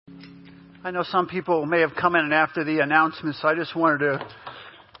I know some people may have come in after the announcements, so I just wanted to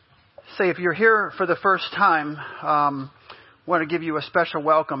say if you're here for the first time, I want to give you a special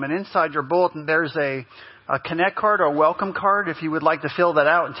welcome. And inside your bulletin, there's a Connect card or a welcome card. If you would like to fill that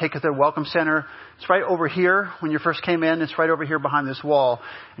out and take it to the Welcome Center, it's right over here. When you first came in, it's right over here behind this wall.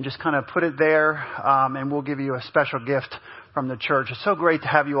 And just kind of put it there, and we'll give you a special gift from the church. It's so great to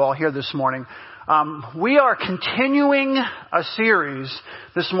have you all here this morning. We are continuing a series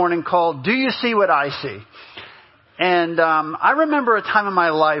this morning called Do You See What I See? And I remember a time in my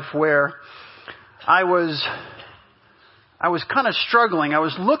life where I was kind of struggling. I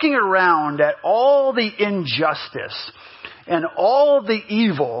was looking around at all the injustice and all the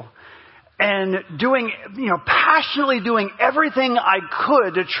evil and passionately doing everything I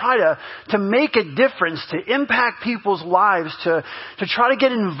could to try to make a difference, to impact people's lives, to try to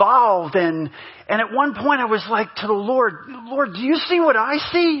get involved. And at one point I was like to the Lord, do you see what I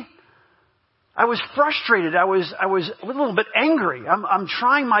see? I was frustrated. I was a little bit angry. I'm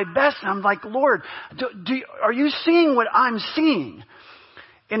trying my best. And I'm like, Lord, are you seeing what I'm seeing?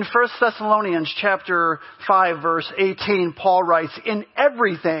 In 1 Thessalonians chapter 5, verse 18, Paul writes, in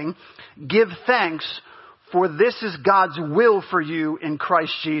everything, give thanks, for this is God's will for you in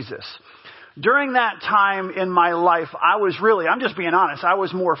Christ Jesus. During that time in my life, I'm just being honest, I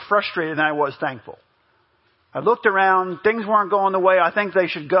was more frustrated than I was thankful. I looked around, things weren't going the way I think they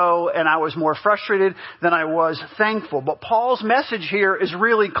should go, and I was more frustrated than I was thankful. But Paul's message here is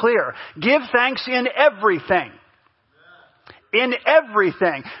really clear. Give thanks in everything. In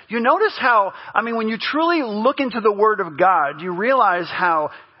everything. You notice how, when you truly look into the Word of God, you realize how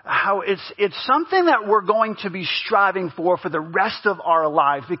it's something that we're going to be striving for the rest of our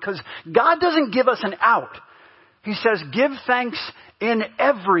lives, because God doesn't give us an out. He says, give thanks in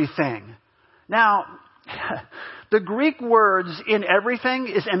everything. Now, the Greek words in everything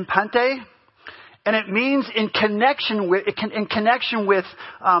is empente, and it means in connection with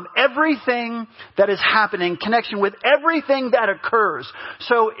everything that is happening, connection with everything that occurs.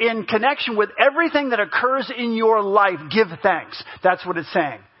 So in connection with everything that occurs in your life, give thanks. That's what it's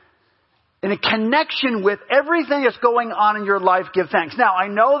saying. In a connection with everything that's going on in your life, give thanks. Now, I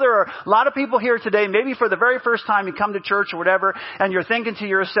know there are a lot of people here today, maybe for the very first time you come to church or whatever, and you're thinking to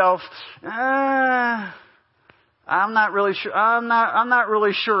yourself, I'm not really sure. I'm not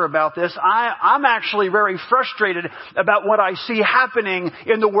really sure about this. I'm actually very frustrated about what I see happening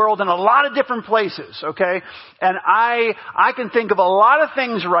in the world in a lot of different places. Okay, and I can think of a lot of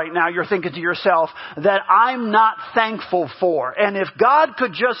things right now. You're thinking to yourself that I'm not thankful for. And if God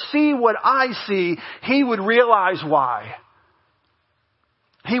could just see what I see, He would realize why.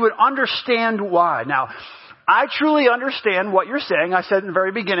 He would understand why. Now, I truly understand what you're saying. I said in the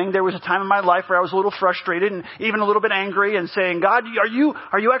very beginning, there was a time in my life where I was a little frustrated and even a little bit angry and saying, God, are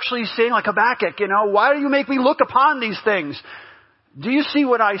you actually seeing, like Habakkuk, why do you make me look upon these things? Do you see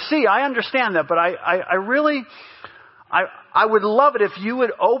what I see? I understand that, but I really would love it if you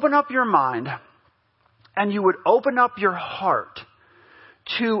would open up your mind and you would open up your heart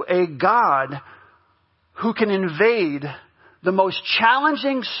to a God who can invade the most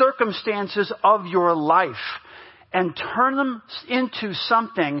challenging circumstances of your life and turn them into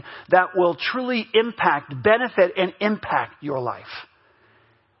something that will truly benefit and impact your life.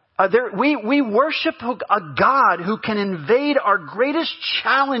 We worship a God who can invade our greatest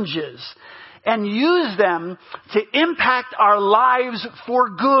challenges and use them to impact our lives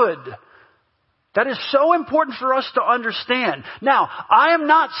for good. That is so important for us to understand. Now, I am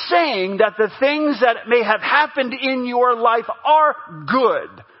not saying that the things that may have happened in your life are good.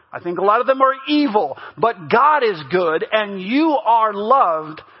 I think a lot of them are evil. But God is good and you are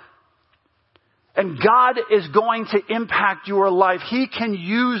loved. And God is going to impact your life. He can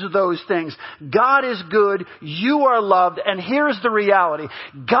use those things. God is good. You are loved. And here's the reality.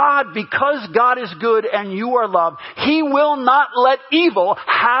 Because God is good and you are loved, He will not let evil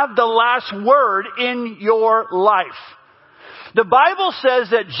have the last word in your life. The Bible says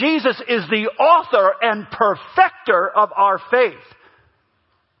that Jesus is the author and perfecter of our faith.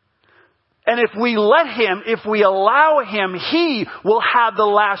 And if we let Him, if we allow Him, He will have the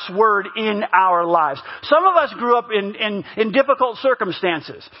last word in our lives. Some of us grew up in difficult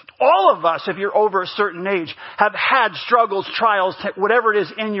circumstances. All of us, if you're over a certain age, have had struggles, trials, whatever it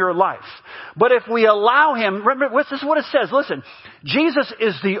is in your life. But if we allow Him, remember, this is what it says. Listen, Jesus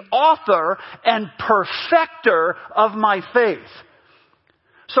is the author and perfecter of my faith.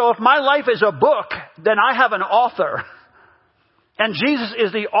 So if my life is a book, then I have an author. And Jesus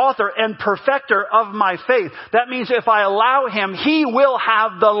is the author and perfecter of my faith. That means if I allow Him, He will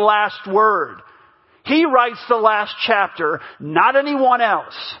have the last word. He writes the last chapter, not anyone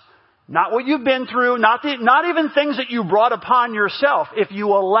else. Not what you've been through, not even things that you brought upon yourself. If you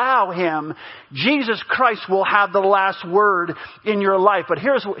allow Him, Jesus Christ will have the last word in your life. But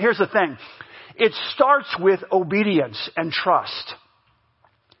here's the thing. It starts with obedience and trust.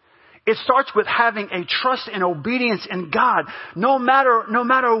 It starts with having a trust and obedience in God. No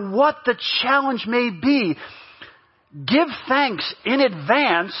matter what the challenge may be, give thanks in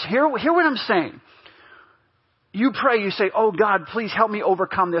advance. Hear what I'm saying. You pray, you say, oh God, please help me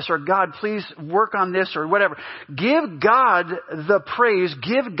overcome this, or God, please work on this, or whatever. Give God the praise,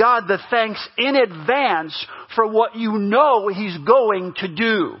 give God the thanks in advance for what you know He's going to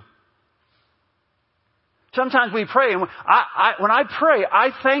do. Sometimes we pray, and when I pray,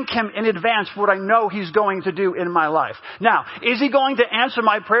 I thank Him in advance for what I know He's going to do in my life. Now, is He going to answer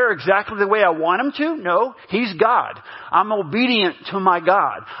my prayer exactly the way I want Him to? No, He's God. I'm obedient to my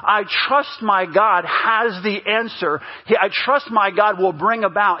God. I trust my God has the answer. I trust my God will bring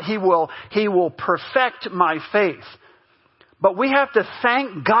about, He will perfect my faith. But we have to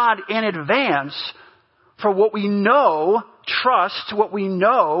thank God in advance for what we know, trust what we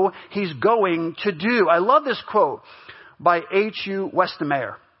know He's going to do. I love this quote by H.U.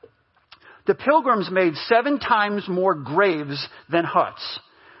 Westermeyer. The Pilgrims made 7 times more graves than huts.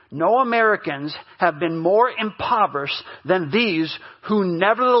 No Americans have been more impoverished than these who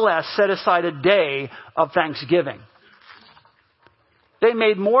nevertheless set aside a day of thanksgiving. They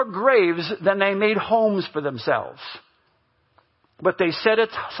made more graves than they made homes for themselves. But they set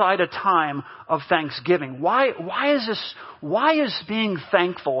aside a time of thanksgiving. Why is being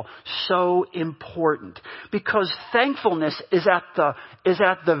thankful so important? Because thankfulness is at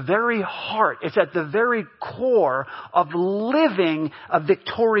the very heart, it's at the very core of living a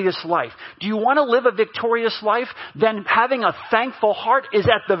victorious life. Do you want to live a victorious life? Then having a thankful heart is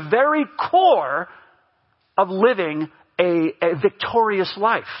at the very core of living a victorious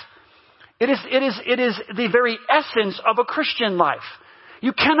life. It is the very essence of a Christian life.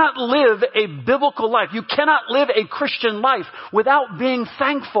 You cannot live a biblical life. You cannot live a Christian life without being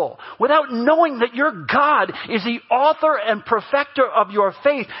thankful, without knowing that your God is the author and perfecter of your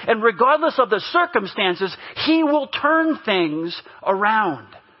faith. And regardless of the circumstances, He will turn things around.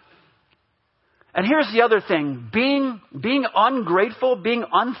 And here's the other thing. Being ungrateful, being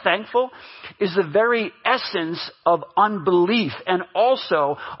unthankful is the very essence of unbelief and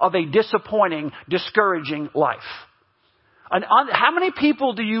also of a disappointing, discouraging life. How many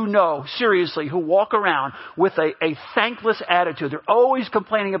people do you know, seriously, who walk around with a thankless attitude? They're always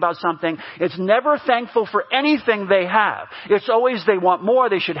complaining about something. It's never thankful for anything they have. It's always they want more,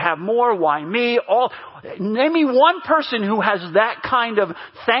 they should have more, why me? Name me one person who has that kind of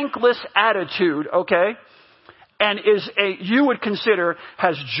thankless attitude, okay? And you would consider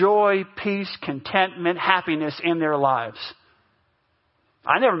has joy, peace, contentment, happiness in their lives.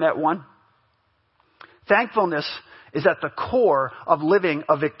 I never met one. Thankfulness is at the core of living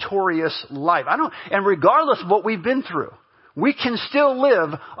a victorious life. And regardless of what we've been through, we can still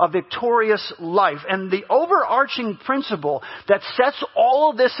live a victorious life. And the overarching principle that sets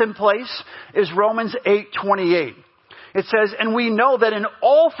all of this in place is Romans 8:28. It says, and we know that in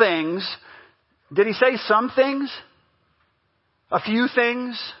all things, did he say some things? A few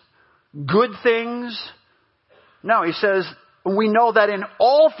things? Good things? No, he says, we know that in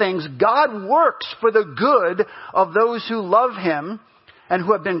all things God works for the good of those who love Him and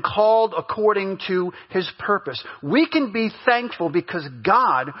who have been called according to His purpose. We can be thankful because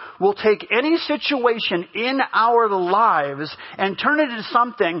God will take any situation in our lives and turn it into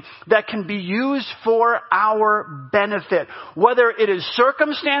something that can be used for our benefit. Whether it is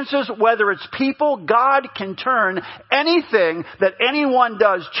circumstances, whether it's people, God can turn anything that anyone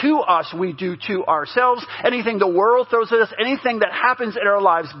does to us, we do to ourselves. Anything the world throws at us, anything that happens in our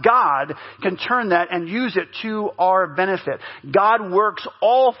lives, God can turn that and use it to our benefit. God works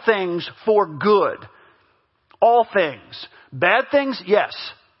all things for good. All things. Bad things? Yes.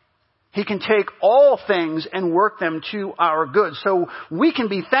 He can take all things and work them to our good. So we can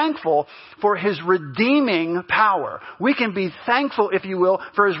be thankful for His redeeming power. We can be thankful, if you will,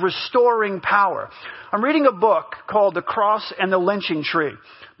 for His restoring power. I'm reading a book called The Cross and the Lynching Tree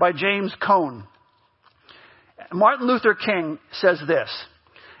by James Cone. Martin Luther King says this,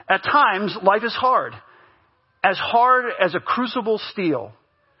 at times life is hard as a crucible steel.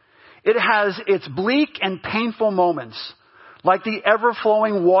 It has its bleak and painful moments. Like the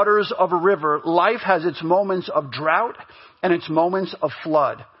ever-flowing waters of a river, life has its moments of drought and its moments of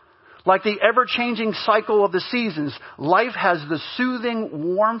flood. Like the ever-changing cycle of the seasons, life has the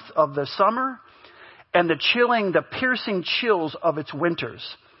soothing warmth of the summer and the piercing chills of its winters.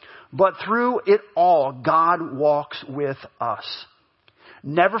 But through it all, God walks with us.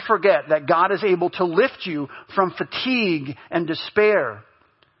 Never forget that God is able to lift you from fatigue and despair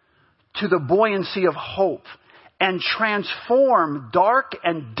to the buoyancy of hope and transform dark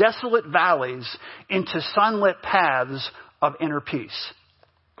and desolate valleys into sunlit paths of inner peace.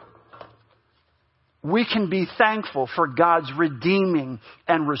 We can be thankful for God's redeeming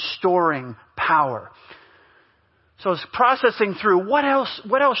and restoring power. So it's processing through what else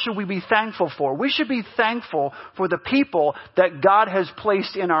should we be thankful for? We should be thankful for the people that God has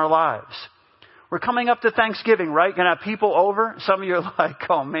placed in our lives. We're coming up to Thanksgiving, right? Gonna have people over. Some of you are like,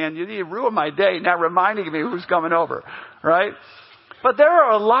 oh man, you ruined my day now reminding me who's coming over, right? But there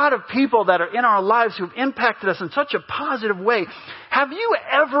are a lot of people that are in our lives who've impacted us in such a positive way. Have you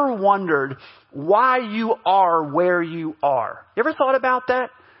ever wondered why you are where you are? You ever thought about that?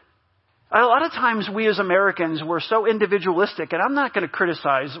 A lot of times we as Americans, we're so individualistic, and I'm not going to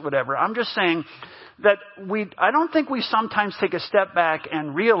criticize whatever. I'm just saying that I don't think we sometimes take a step back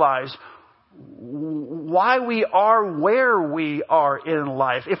and realize why we are where we are in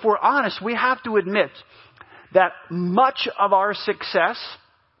life. If we're honest, we have to admit that much of our success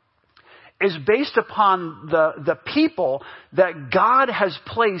is based upon the people that God has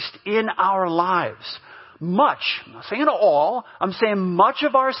placed in our lives. Much, I'm not saying all, I'm saying much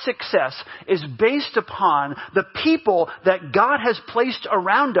of our success is based upon the people that God has placed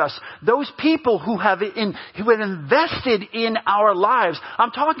around us. Those people who have invested in our lives.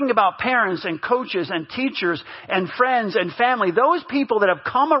 I'm talking about parents and coaches and teachers and friends and family. Those people that have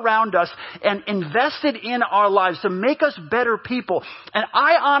come around us and invested in our lives to make us better people. And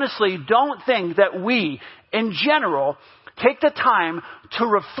I honestly don't think that we, in general, take the time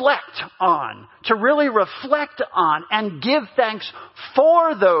to really reflect on and give thanks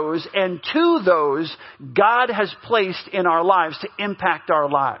for those and to those God has placed in our lives to impact our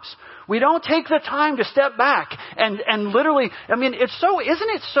lives. We don't take the time to step back and literally, isn't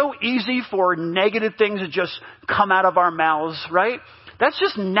it so easy for negative things to just come out of our mouths, right? That's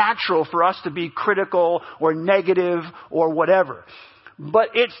just natural for us to be critical or negative or whatever. But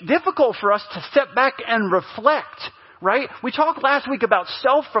it's difficult for us to step back and reflect. Right? We talked last week about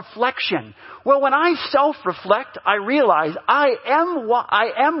self-reflection. Well, when I self-reflect, I realize I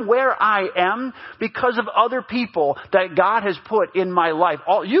am where I am because of other people that God has put in my life.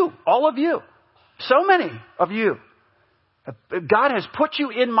 All of you. So many of you. God has put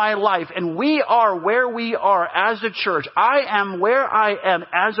you in my life, and we are where we are as a church. I am where I am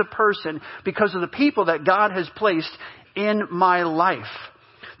as a person because of the people that God has placed in my life.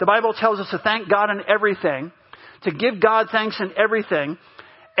 The Bible tells us to thank God in everything, to give God thanks in everything,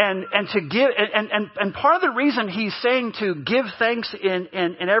 and to give, and part of the reason he's saying to give thanks in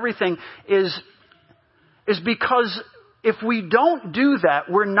everything is because if we don't do that,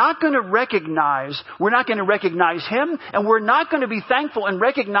 we're not going to recognize him, and we're not going to be thankful and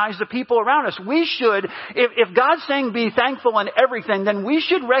recognize the people around us. We should, if God's saying be thankful in everything, then we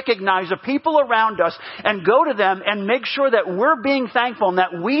should recognize the people around us and go to them and make sure that we're being thankful and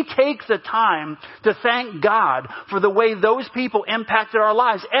that we take the time to thank God for the way those people impacted our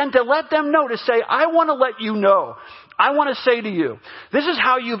lives, and to let them know, to say, I want to let you know. I want to say to you, this is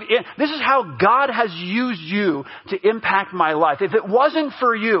how God has used you to impact my life. If it wasn't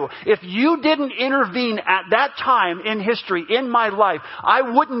for you, if you didn't intervene at that time in history, in my life, I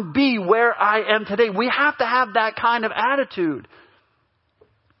wouldn't be where I am today. We have to have that kind of attitude.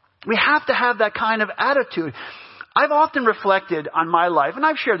 We have to have that kind of attitude. I've often reflected on my life, and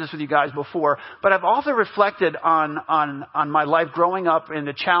I've shared this with you guys before, but I've often reflected on my life growing up in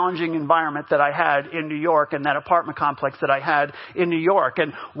the challenging environment that I had in New York, and that apartment complex that I had in New York,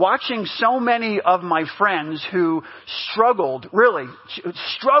 and watching so many of my friends who struggled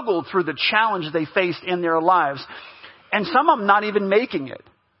through the challenge they faced in their lives, and some of them not even making it.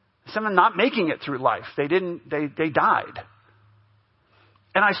 Some of them not making it through life. They died.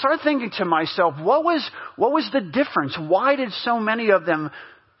 And I started thinking to myself, what was the difference? Why did so many of them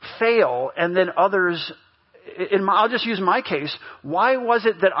fail and then others, I'll just use my case, why was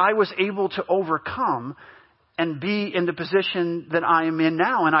it that I was able to overcome and be in the position that I am in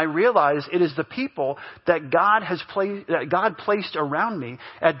now? And I realize it is the people that God placed around me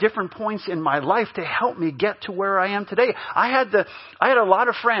at different points in my life to help me get to where I am today. I had a lot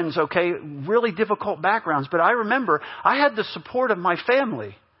of friends, really difficult backgrounds, but I remember I had the support of my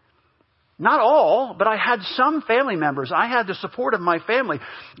family. Not all, but I had some family members. I had the support of my family.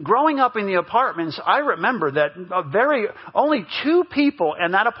 Growing up in the apartments, I remember that only 2 people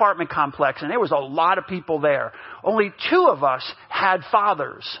in that apartment complex, and there was a lot of people there. Only 2 of us had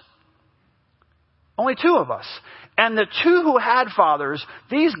fathers. Only 2 of us. And the 2 who had fathers,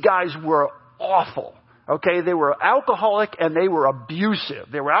 these guys were awful. Okay, they were alcoholic and they were abusive.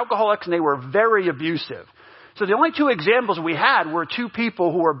 They were alcoholics and they were very abusive. So the only two examples we had were two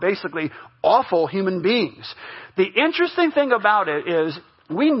people who were basically awful human beings. The interesting thing about it is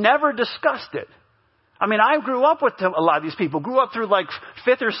we never discussed it. I mean, I grew up with a lot of these people, grew up through like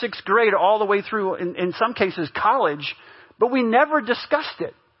 5th or 6th grade all the way through, in some cases, college, but we never discussed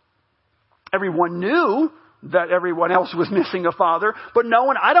it. Everyone knew that everyone else was missing a father, but no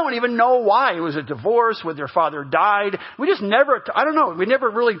one, I don't even know why. It was a divorce, whether their father died. We just never, I don't know, we never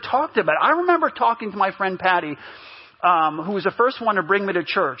really talked about it. I remember talking to my friend Patty, who was the first one to bring me to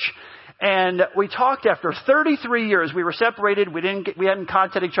church. And we talked after 33 years. We were separated. We hadn't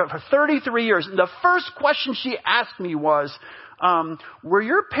contacted each other for 33 years. And the first question she asked me was, were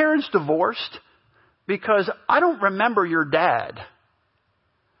your parents divorced? Because I don't remember your dad.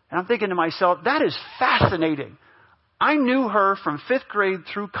 And I'm thinking to myself, that is fascinating. I knew her from 5th grade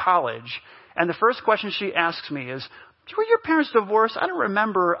through college. And the first question she asks me is, were your parents divorced? I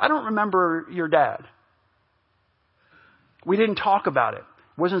don't remember your dad. We didn't talk about it.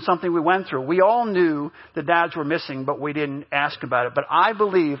 It wasn't something we went through. We all knew the dads were missing, but we didn't ask about it. But I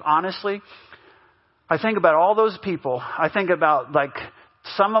believe, honestly, I think about all those people. I think about like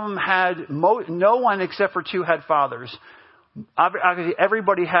some of them had, no one except for 2 had fathers.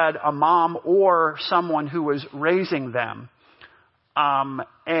 Everybody had a mom or someone who was raising them.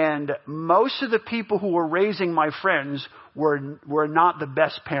 And most of the people who were raising my friends were not the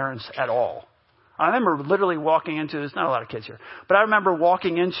best parents at all. I remember literally walking into, there's not a lot of kids here, but I remember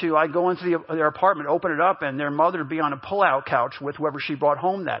I'd go into their apartment, open it up, and their mother would be on a pull-out couch with whoever she brought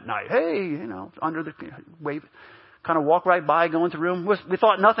home that night. Hey, under the wave, kind of walk right by, go into the room. We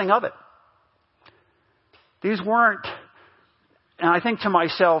thought nothing of it. These weren't, and I think to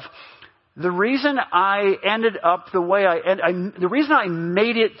myself, the reason I ended up the way the reason I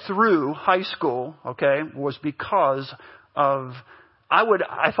made it through high school, okay, was because of,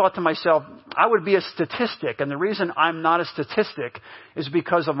 I thought to myself, I would be a statistic. And the reason I'm not a statistic is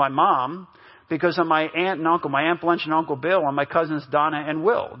because of my mom, because of my aunt and uncle, my Aunt Blanche and Uncle Bill, and my cousins Donna and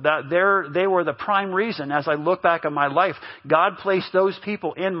Will. They were the prime reason. As I look back at my life, God placed those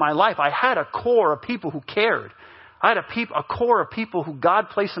people in my life. I had a core of people who cared. I had a core of people who God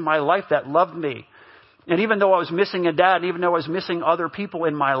placed in my life that loved me. And even though I was missing a dad, and even though I was missing other people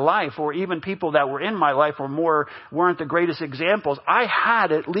in my life, or even people that were in my life weren't the greatest examples, I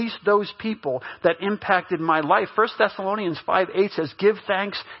had at least those people that impacted my life. 1 Thessalonians 5:8 says, give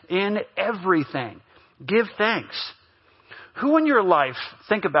thanks in everything. Give thanks. Who in your life,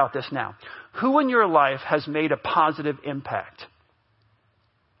 think about this now, who in your life has made a positive impact?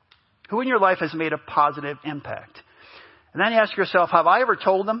 Who in your life has made a positive impact? And then you ask yourself, have I ever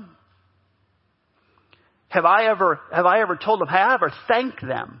told them? Have I ever told them? Have I ever thanked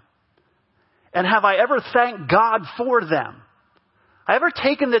them? And have I ever thanked God for them? Have I ever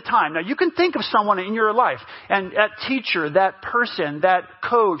taken the time? Now you can think of someone in your life, and that teacher, that person, that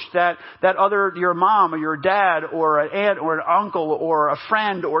coach, that other, your mom or your dad or an aunt or an uncle or a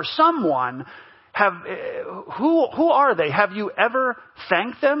friend or someone. Who are they? Have you ever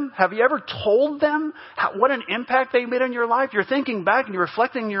thanked them? Have you ever told them what an impact they made on your life? You're thinking back and you're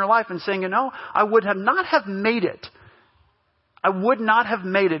reflecting in your life and saying, I would not have made it. I would not have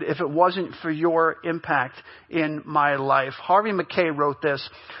made it if it wasn't for your impact in my life. Harvey Mackay wrote this: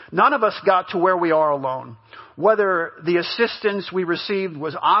 none of us got to where we are alone. Whether the assistance we received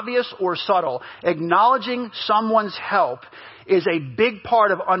was obvious or subtle, acknowledging someone's help is a big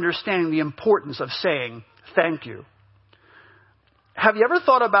part of understanding the importance of saying thank you. Have you ever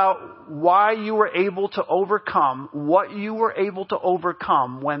thought about why you were able to overcome what you were able to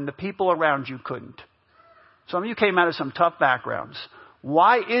overcome when the people around you couldn't? Some of you came out of some tough backgrounds.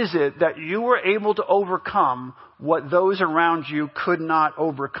 Why is it that you were able to overcome what those around you could not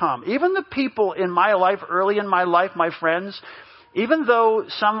overcome? Even the people in my life, early in my life, my friends, even though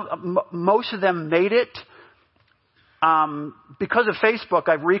most of them made it, because of Facebook,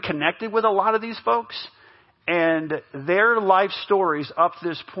 I've reconnected with a lot of these folks, and their life stories up to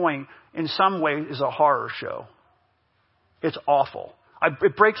this point, in some ways, is a horror show. It's awful.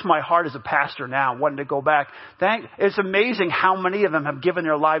 It breaks my heart as a pastor now, wanting to go back. It's amazing how many of them have given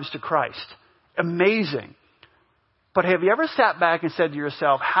their lives to Christ. Amazing. But have you ever sat back and said to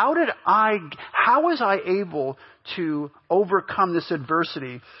yourself, how was I able to overcome this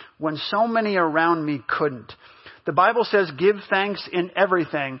adversity when so many around me couldn't? The Bible says, give thanks in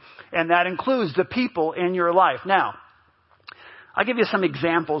everything, and that includes the people in your life. Now, I'll give you some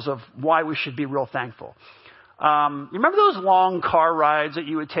examples of why we should be real thankful. You remember those long car rides that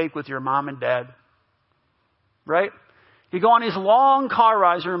you would take with your mom and dad? Right? You go on these long car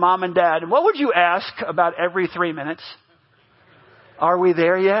rides with your mom and dad, and what would you ask about every 3 minutes? Are we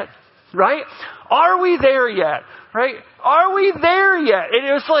there yet? Right? Are we there yet? Right? Are we there yet? And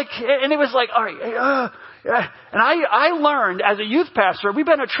it was like, all right, and I learned as a youth pastor, we'd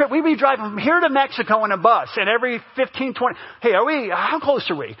be driving from here to Mexico in a bus, and every 15, 20, hey, how close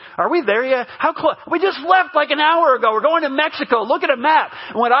are we? Are we there yet? How close? We just left like an hour ago. We're going to Mexico. Look at a map.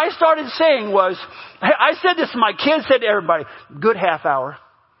 And what I started saying was, I said this to my kids, said to everybody, good half hour.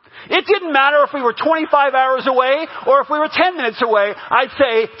 It didn't matter if we were 25 hours away or if we were 10 minutes away. I'd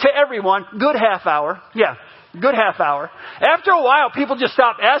say to everyone, good half hour. Yeah. Good half hour. After a while, people just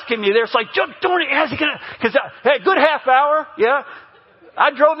stopped asking me. They're just like, don't ask it. Because, hey, good half hour. Yeah.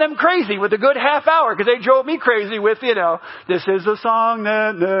 I drove them crazy with a good half hour because they drove me crazy with, this is a song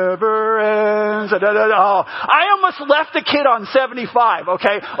that never ends. I almost left the kid on 75,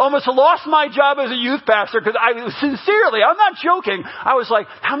 okay? Almost lost my job as a youth pastor because I'm not joking. I was like,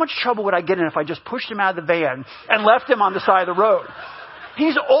 how much trouble would I get in if I just pushed him out of the van and left him on the side of the road?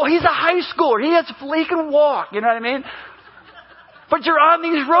 He's a high schooler. He can walk. You know what I mean? But you're on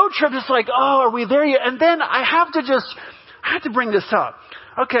these road trips. It's like, oh, are we there yet? And then I have to bring this up.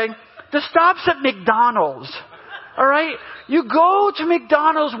 Okay. The stops at McDonald's. All right. You go to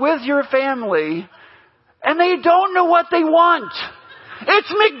McDonald's with your family and they don't know what they want.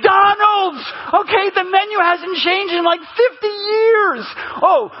 It's McDonald's! Okay, the menu hasn't changed in like 50 years.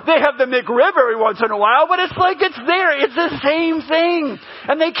 Oh, they have the McRib every once in a while, but it's like it's there. It's the same thing.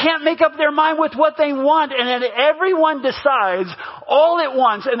 And they can't make up their mind with what they want. And then everyone decides all at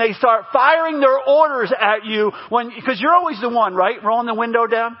once and they start firing their orders at you because you're always the one, right? Rolling the window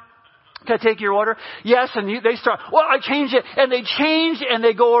down. Can I take your order? Yes. And they start, well, I changed it. And they change and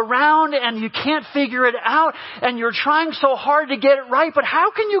they go around and you can't figure it out. And you're trying so hard to get it right. But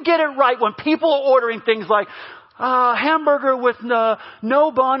how can you get it right when people are ordering things like hamburger with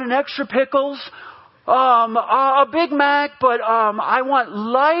no bun and extra pickles? A Big Mac, but I want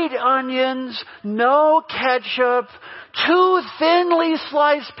light onions, no ketchup, 2 thinly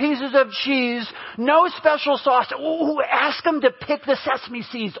sliced pieces of cheese, no special sauce. Ooh, ask them to pick the sesame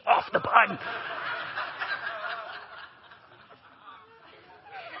seeds off the bun.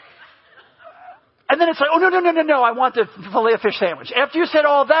 And then it's like, oh, no, I want the filet of fish sandwich. After you said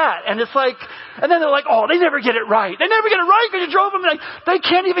all that, and it's like, and then they're like, oh, they never get it right. They never get it right because you drove them, they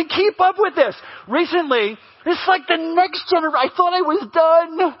can't even keep up with this. Recently, it's like the next generation, I thought I was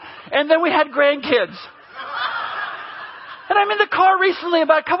done. And then we had grandkids. And I'm in the car recently,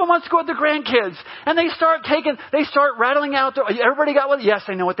 about a couple months ago with the grandkids. And they start rattling out, everybody got what? Yes,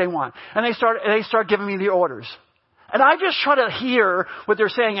 they know what they want. And they start giving me the orders. And I just try to hear what they're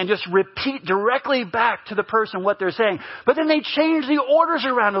saying and just repeat directly back to the person what they're saying. But then they change the orders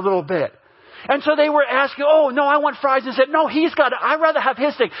around a little bit. And so they were asking, oh, no, I want fries. And said, no, he's got it. I'd rather have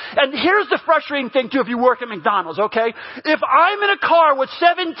his thing. And here's the frustrating thing, too, if you work at McDonald's, okay? If I'm in a car with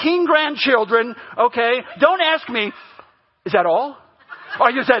 17 grandchildren, okay, don't ask me, is that all? Or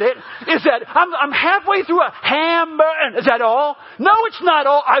is that it? I'm halfway through a hamburger. Is that all? No, it's not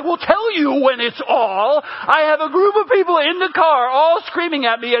all. I will tell you when it's all. I have a group of people in the car all screaming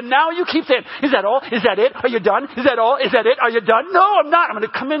at me, and now you keep saying, is that all? Is that it? Are you done? Is that all? Is that it? Are you done? No, I'm not. I'm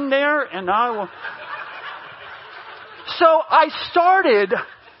going to come in there and I will. So I started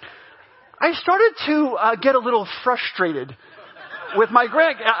to get a little frustrated with my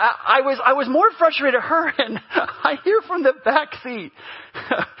grand. I was more frustrated at her, and I hear from the back seat,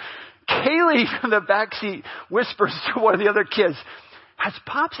 Kaylee from the back seat whispers to one of the other kids, has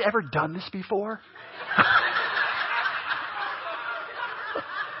Pops ever done this before?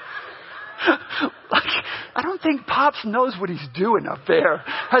 I don't think Pops knows what he's doing up there.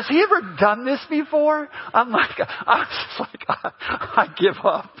 Has he ever done this before? I give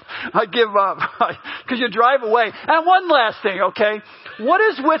up. Because you drive away. And one last thing, okay? What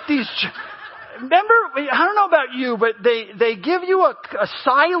is with these... Remember, I don't know about you, but they give you a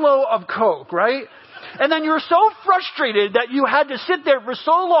silo of Coke, right? And then you're so frustrated that you had to sit there for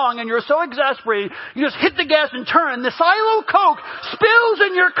so long and you're so exasperated, you just hit the gas and turn. The silo Coke spills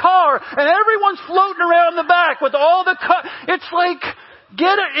in your car and everyone's floating around the back with all the cup. It's like,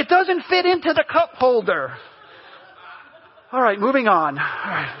 it doesn't fit into the cup holder. All right, moving on. All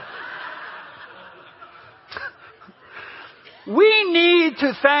right. We need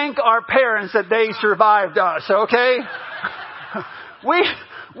to thank our parents that they survived us, okay?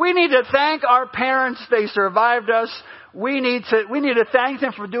 We need to thank our parents. They survived us. We need to thank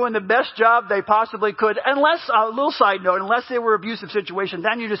them for doing the best job they possibly could. Unless, a little side note, unless they were abusive situations,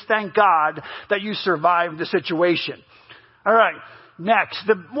 then you just thank God that you survived the situation. All right. Next,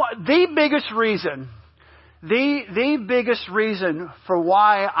 the biggest reason The biggest reason for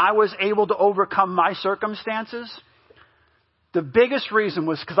why I was able to overcome my circumstances, the biggest reason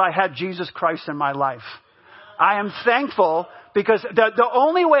was because I had Jesus Christ in my life. I am thankful because the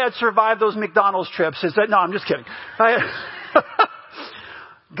only way I'd survive those McDonald's trips is that, no, I'm just kidding.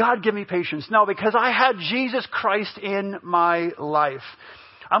 God give me patience. No, because I had Jesus Christ in my life.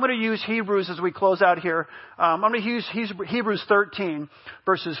 I'm going to use Hebrews as we close out here. I'm going to use Hebrews 13,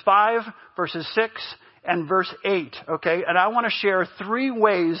 verses 5, verses 6, and verse 8. Okay? And I want to share 3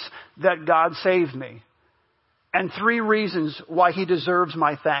 ways that God saved me. And 3 reasons why He deserves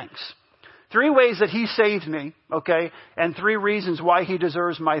my thanks. 3 ways that He saved me, okay? And 3 reasons why He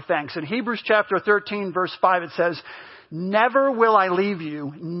deserves my thanks. In Hebrews chapter 13, verse 5, it says, "Never will I leave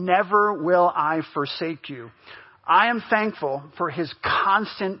you, never will I forsake you." I am thankful for His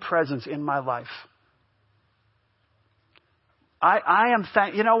constant presence in my life. I am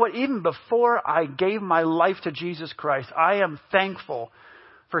you know what? Even before I gave my life to Jesus Christ, I am thankful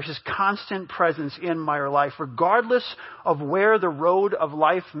for His constant presence in my life, regardless of where the road of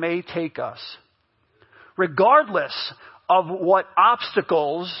life may take us. Regardless of what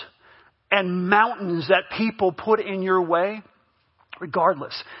obstacles and mountains that people put in your way,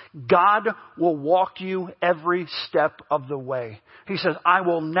 regardless, God will walk you every step of the way. He says, I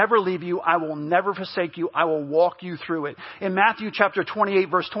will never leave you. I will never forsake you. I will walk you through it. In Matthew chapter 28,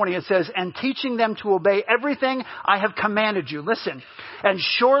 verse 20, it says, "And teaching them to obey everything I have commanded you." Listen, "And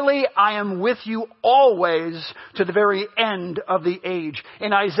surely I am with you always to the very end of the age."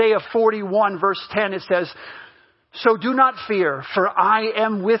 In Isaiah 41, verse 10, it says, "So do not fear, for I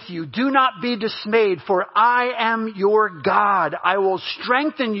am with you. Do not be dismayed, for I am your God. I will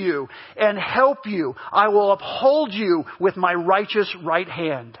strengthen you and help you. I will uphold you with my righteous right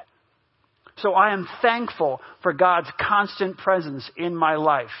hand." So I am thankful for God's constant presence in my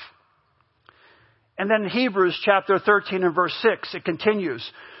life. And then Hebrews chapter 13 and verse 6, it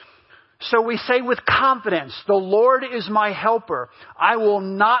continues. "So we say with confidence, the Lord is my helper. I will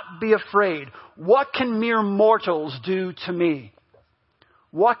not be afraid. What can mere mortals do to me?"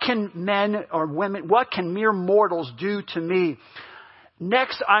 What can men or women, what can mere mortals do to me?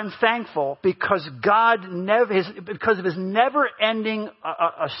 Next, I'm thankful because because of His never-ending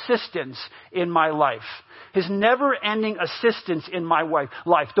assistance in my life. His never-ending assistance in my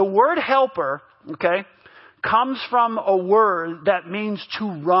life. The word helper, okay, comes from a word that means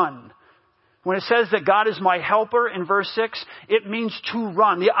to run. When it says that God is my helper in verse 6, it means to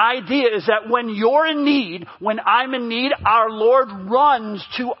run. The idea is that when you're in need, when I'm in need, our Lord runs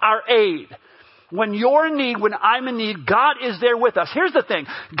to our aid. When you're in need, when I'm in need, God is there with us. Here's the thing.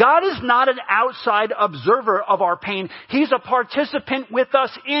 God is not an outside observer of our pain. He's a participant with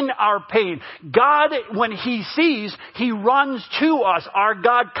us in our pain. God, when He sees, He runs to us. Our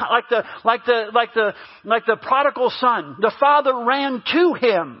God, like the prodigal son, the father ran to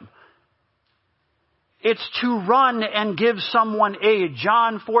Him. It's to run and give someone aid.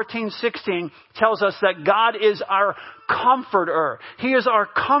 John 14:16 tells us that God is our comforter. He is our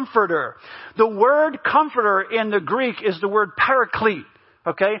comforter. The word comforter in the Greek is the word paraclete.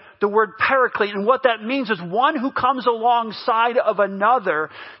 Okay? The word paraclete. And what that means is one who comes alongside of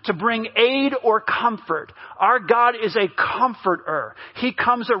another to bring aid or comfort. Our God is a comforter. He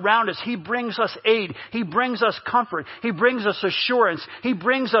comes around us. He brings us aid. He brings us comfort. He brings us assurance. He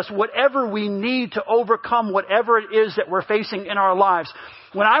brings us whatever we need to overcome whatever it is that we're facing in our lives.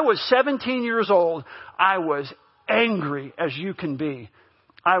 When I was 17 years old, I was angry as you can be.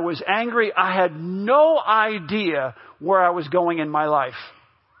 I was angry. I had no idea where I was going in my life.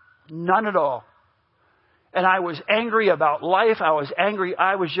 None at all. And I was angry about life. I was angry.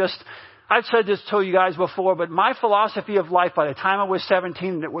 I've said this to you guys before, but my philosophy of life by the time I was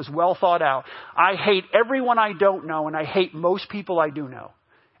 17, it was well thought out. I hate everyone I don't know, and I hate most people I do know.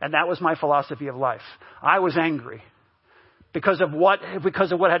 And that was my philosophy of life. I was angry because of what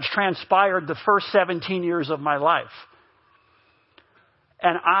had transpired the first 17 years of my life.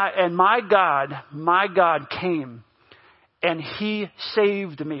 And my God came and He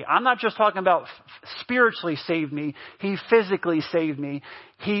saved me. I'm not just talking about spiritually saved me. He physically saved me.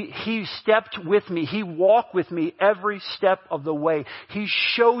 He stepped with me. He walked with me every step of the way. He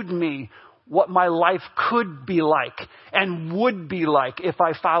showed me what my life could be like and would be like if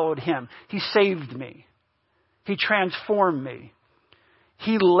I followed Him. He saved me. He transformed me.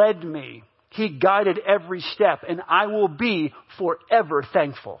 He led me. He guided every step, and I will be forever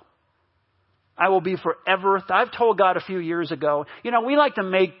thankful. I will be forever. I've told God a few years ago, we like to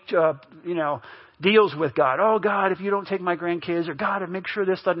make, deals with God. Oh, God, if you don't take my grandkids, or God, make sure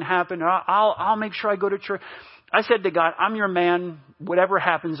this doesn't happen, or I'll make sure I go to church. I said to God, I'm your man. Whatever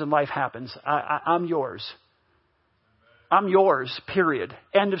happens in life happens. I'm yours. I'm yours, period.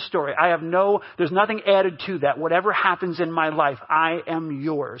 End of story. There's nothing added to that. Whatever happens in my life, I am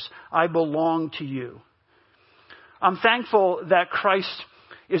yours. I belong to you. I'm thankful that Christ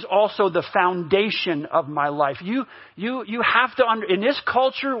is also the foundation of my life. You have to, in this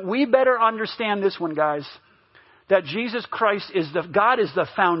culture, we better understand this one, guys. That Jesus Christ God is the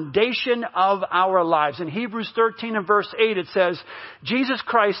foundation of our lives. In Hebrews 13 and verse 8, it says, Jesus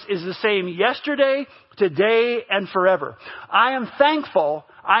Christ is the same yesterday, today, and forever. I am thankful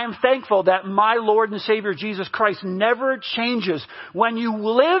that my Lord and Savior Jesus Christ never changes. When you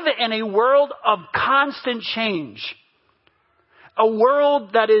live in a world of constant change, a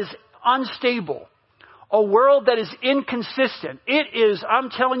world that is unstable, a world that is inconsistent. I'm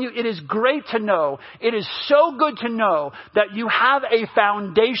telling you, it is great to know. It is so good to know that you have a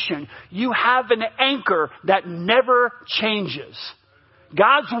foundation. You have an anchor that never changes.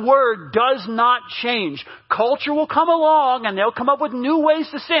 God's word does not change. Culture will come along and they'll come up with new ways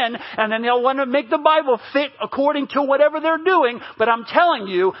to sin, and then they'll want to make the Bible fit according to whatever they're doing. But I'm telling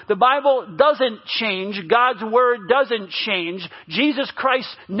you, the Bible doesn't change. God's word doesn't change. Jesus Christ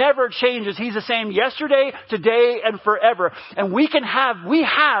never changes. He's the same yesterday, today, and forever. And we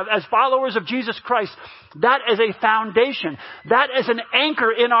have, as followers of Jesus Christ, that as a foundation, that as an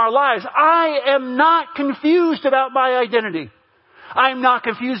anchor in our lives. I am not confused about my identity. I'm not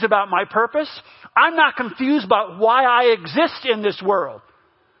confused about my purpose. I'm not confused about why I exist in this world.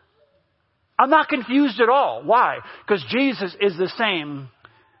 I'm not confused at all. Why? Because Jesus is the same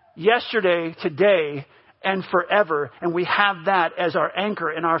yesterday, today, and forever. And we have that as our anchor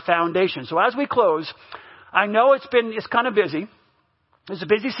and our foundation. So as we close, I know it's kind of busy. It's a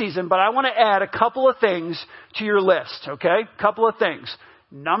busy season, but I want to add a couple of things to your list, okay? Couple of things.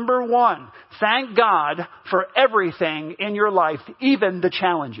 Number one, thank God for everything in your life, even the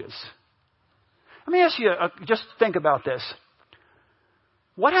challenges. Let me ask you, just think about this.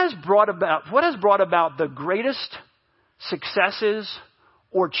 What has brought about the greatest successes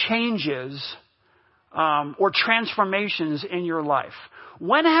or changes or transformations in your life?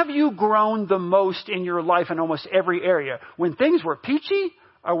 When have you grown the most in your life in almost every area? When things were peachy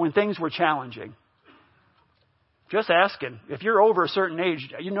or when things were challenging? Just asking. If you're over a certain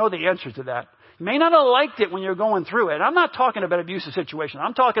age, you know the answer to that. You may not have liked it when you're going through it. I'm not talking about abusive situations.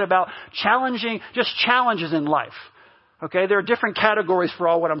 I'm talking about challenges in life. Okay, there are different categories for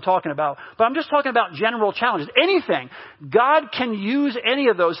all what I'm talking about. But I'm just talking about general challenges. Anything. God can use any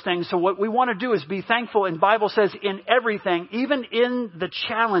of those things. So what we want to do is be thankful. And the Bible says in everything, even in the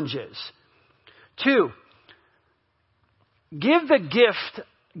challenges. 2, give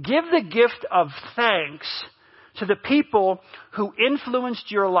the gift of thanks to the people who influenced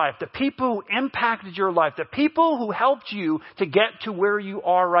your life, the people who impacted your life, the people who helped you to get to where you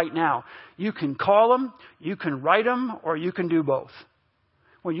are right now. You can call them, you can write them, or you can do both.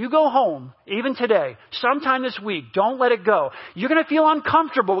 When you go home, even today, sometime this week, don't let it go. You're going to feel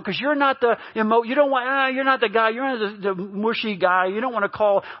uncomfortable because you're not the you're not the guy, you're not the mushy guy. You don't want to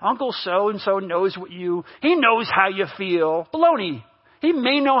call Uncle so-and-so he knows how you feel. Baloney. He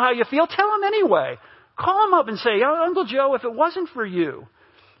may know how you feel. Tell him anyway. Call him up and say, Uncle Joe, if it wasn't for you,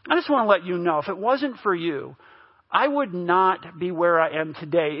 I just want to let you know, if it wasn't for you, I would not be where I am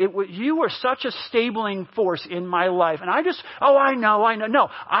today. You were such a stabling force in my life. And I know. No,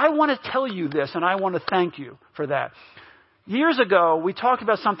 I want to tell you this, and I want to thank you for that. Years ago, we talked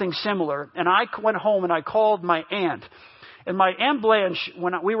about something similar, and I went home and I called my aunt. And my Aunt Blanche,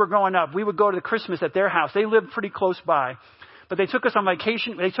 when we were growing up, we would go to the Christmas at their house. They lived pretty close by. But they took us on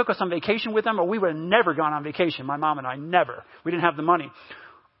vacation. They took us on vacation with them, or we would have never gone on vacation. My mom and I, never. We didn't have the money.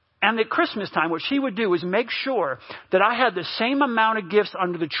 And at Christmas time, what she would do is make sure that I had the same amount of gifts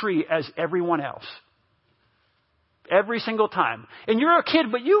under the tree as everyone else. Every single time. And you're a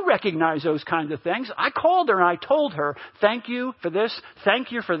kid, but you recognize those kinds of things. I called her and I told her, thank you for this,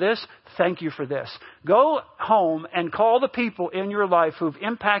 thank you for this, thank you for this. Go home and call the people in your life who've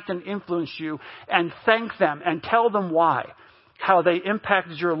impacted and influenced you and thank them and tell them why. How they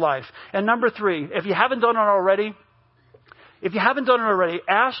impacted your life. And number 3, if you haven't done it already,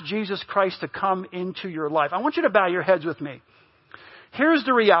 ask Jesus Christ to come into your life. I want you to bow your heads with me. Here's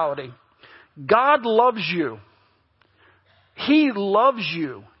the reality. God loves you. He loves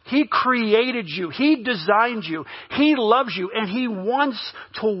you. He created you. He designed you. He loves you, and He wants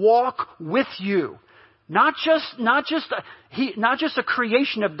to walk with you. Not just a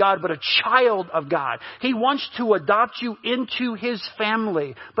creation of God, but a child of God. He wants to adopt you into His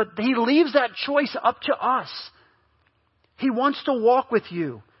family, but He leaves that choice up to us. He wants to walk with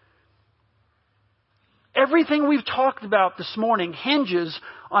you. Everything we've talked about this morning hinges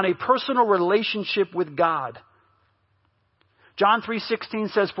on a personal relationship with God. John 3:16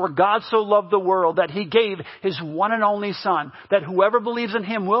 says, "For God so loved the world that he gave his one and only Son, that whoever believes in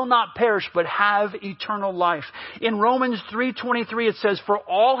him will not perish but have eternal life." In Romans 3:23 it says, "For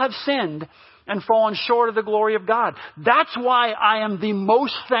all have sinned and fallen short of the glory of God." That's why I am the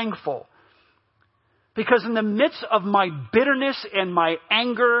most thankful. Because in the midst of my bitterness and my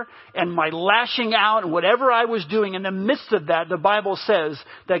anger and my lashing out and whatever I was doing, in the midst of that, the Bible says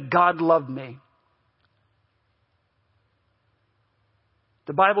that God loved me.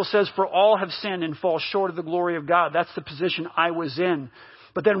 The Bible says, "For all have sinned and fall short of the glory of God." That's the position I was in.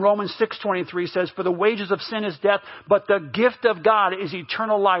 But then Romans 6:23 says, "For the wages of sin is death, but the gift of God is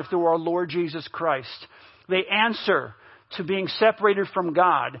eternal life through our Lord Jesus Christ." The answer to being separated from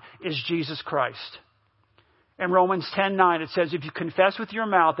God is Jesus Christ. In Romans 10:9 it says, "If you confess with your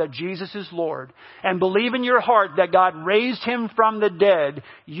mouth that Jesus is Lord and believe in your heart that God raised him from the dead,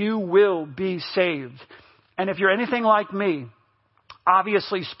 you will be saved." And if you're anything like me,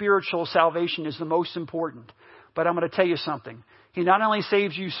 obviously spiritual salvation is the most important. But I'm going to tell you something. He not only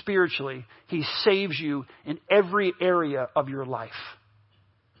saves you spiritually, he saves you in every area of your life.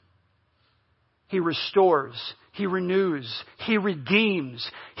 He restores, he renews, he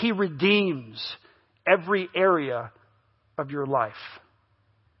redeems every area of your life.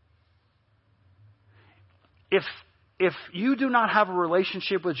 If you do not have a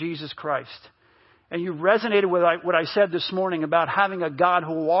relationship with Jesus Christ, and you resonated with what I said this morning about having a God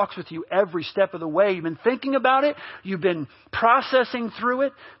who walks with you every step of the way, you've been thinking about it, you've been processing through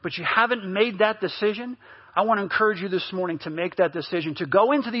it, but you haven't made that decision, I want to encourage you this morning to make that decision, to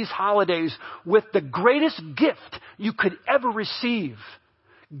go into these holidays with the greatest gift you could ever receive.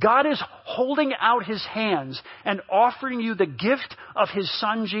 God is holding out his hands and offering you the gift of his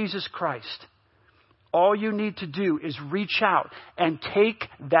Son, Jesus Christ. All you need to do is reach out and take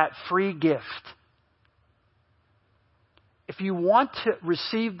that free gift. If you want to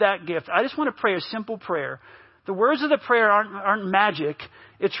receive that gift, I just want to pray a simple prayer. The words of the prayer aren't magic.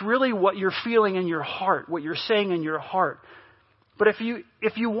 It's really what you're feeling in your heart, what you're saying in your heart. But if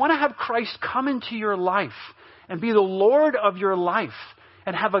you want to have Christ come into your life and be the Lord of your life,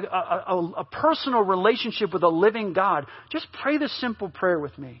 and have a personal relationship with a living God, just pray this simple prayer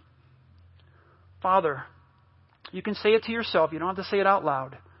with me. Father, you can say it to yourself. You don't have to say it out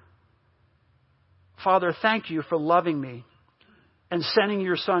loud. Father, thank you for loving me and sending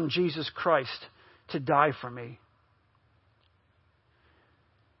your Son, Jesus Christ, to die for me.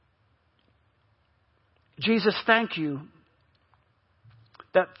 Jesus, thank you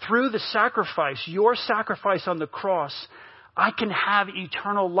that through the sacrifice, your sacrifice on the cross, I can have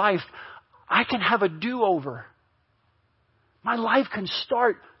eternal life. I can have a do-over. My life can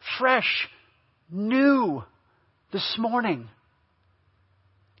start fresh, new this morning.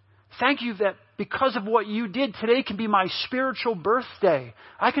 Thank you that because of what you did, today can be my spiritual birthday.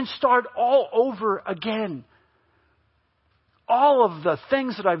 I can start all over again. All of the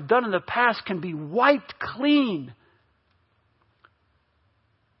things that I've done in the past can be wiped clean.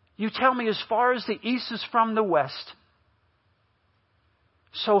 You tell me, as far as the east is from the west,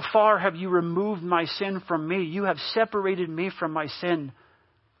 so far have you removed my sin from me. You have separated me from my sin.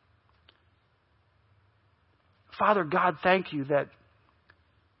 Father God, thank you that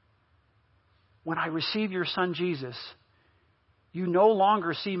when I receive your Son Jesus, you no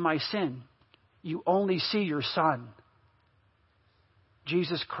longer see my sin. You only see your Son,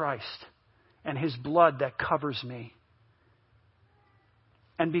 Jesus Christ, and his blood that covers me.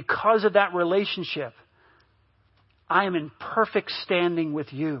 And because of that relationship, I am in perfect standing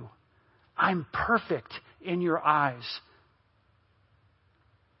with you. I'm perfect in your eyes.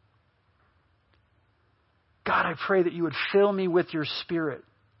 God, I pray that you would fill me with your Spirit.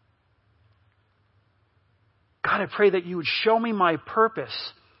 God, I pray that you would show me my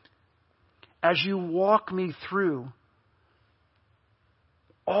purpose as you walk me through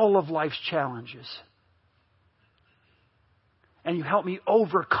all of life's challenges. And you help me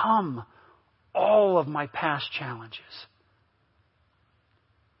overcome all of my past challenges.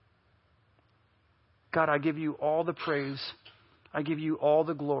 God, I give you all the praise. I give you all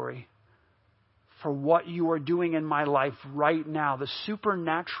the glory for what you are doing in my life right now. The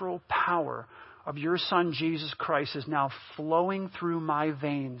supernatural power of your Son, Jesus Christ, is now flowing through my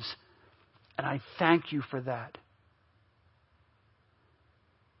veins. And I thank you for that.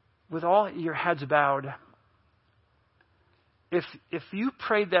 With all your heads bowed, if you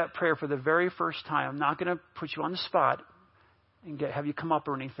prayed that prayer for the very first time, I'm not going to put you on the spot and have you come up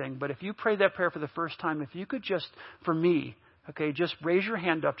or anything, but if you prayed that prayer for the first time, if you could just, for me, okay, just raise your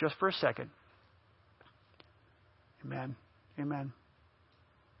hand up just for a second. Amen. Amen.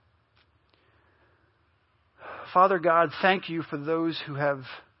 Father God, thank you for those who have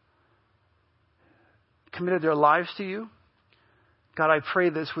committed their lives to you. God, I pray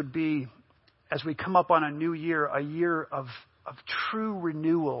this would be, as we come up on a new year, a year of true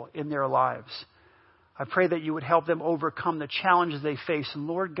renewal in their lives. I pray that you would help them overcome the challenges they face. And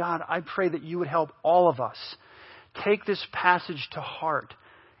Lord God, I pray that you would help all of us take this passage to heart,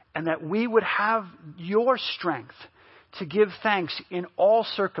 and that we would have your strength to give thanks in all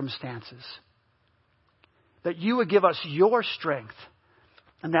circumstances. That you would give us your strength,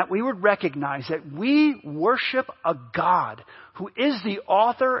 and that we would recognize that we worship a God who is the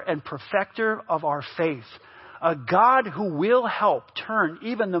author and perfecter of our faith. A God who will help turn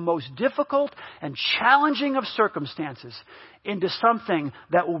even the most difficult and challenging of circumstances into something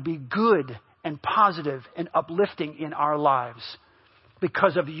that will be good and positive and uplifting in our lives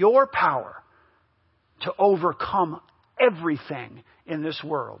because of your power to overcome everything in this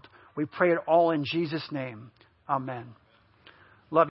world. We pray it all in Jesus' name. Amen.